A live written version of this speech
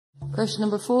Question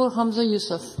number 4, Hamza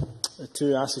Youssef.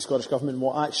 To ask the Scottish Government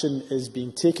what action is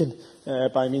being taken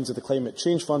by means of the Climate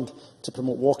Change Fund to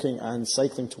promote walking and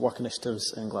cycling to work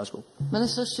initiatives in Glasgow.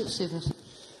 Minister Stewart Stevenson.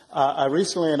 I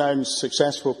recently announced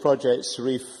successful projects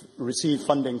to receive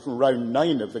funding from round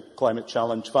 9 of the Climate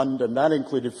Challenge Fund, and that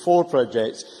included 4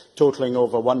 projects totalling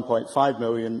over £1.5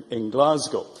 million in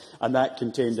Glasgow, and that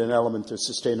contained an element of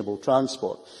sustainable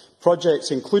transport. Projects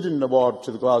included an award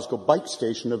to the Glasgow Bike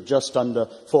Station of just under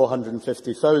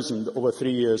 £450,000 over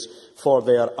 3 years for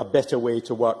their A Better Way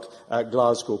to Work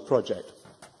Glasgow project.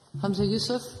 Hamza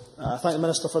Youssef. I thank the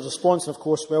Minister for his response and, of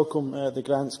course, welcome the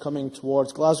grants coming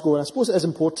towards Glasgow. And I suppose it is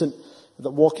important that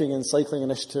walking and cycling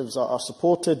initiatives are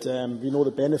supported. We know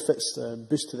the benefits,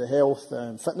 boost to the health,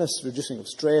 fitness, reducing of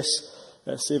stress,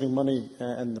 saving money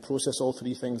in the process, all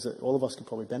 3 things that all of us can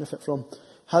probably benefit from.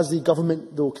 Has the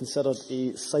Government, though, considered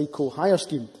a cycle hire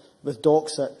scheme with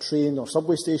docks at train or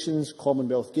subway stations,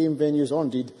 Commonwealth game venues, or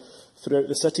indeed throughout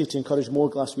the city to encourage more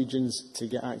Glaswegians to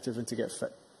get active and to get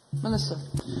fit? Minister.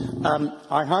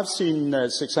 I have seen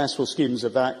successful schemes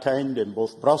of that kind in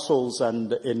both Brussels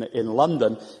and in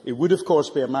London. It would, of course,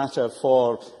 be a matter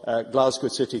for Glasgow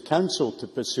City Council to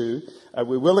pursue.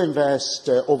 We will invest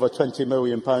over £20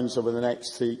 million over the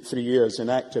next 3 years in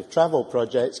active travel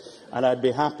projects, and I'd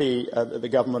be happy that the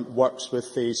Government works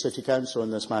with the City Council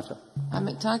in this matter.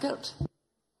 McTaggart.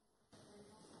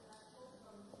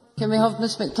 Can we have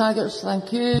Ms McTaggart?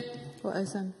 Thank you. What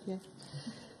is yeah.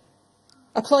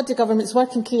 Applaud the Government's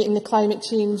work in creating the Climate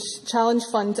Change Challenge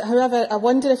Fund. However, I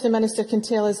wonder if the Minister can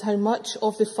tell us how much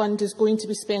of the fund is going to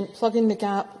be spent plugging the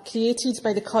gap created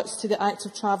by the cuts to the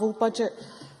active travel budget.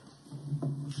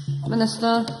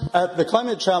 Minister. The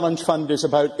Climate Challenge Fund is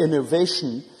about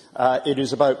innovation. It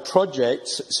is about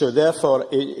projects, so therefore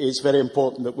it is very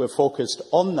important that we're focused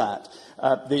on that.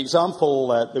 The example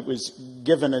that was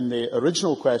given in the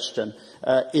original question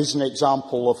is an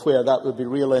example of where that would be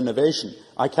real innovation.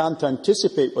 I can't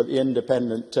anticipate what the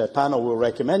independent panel will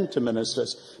recommend to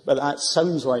ministers, but that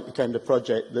sounds like the kind of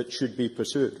project that should be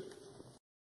pursued.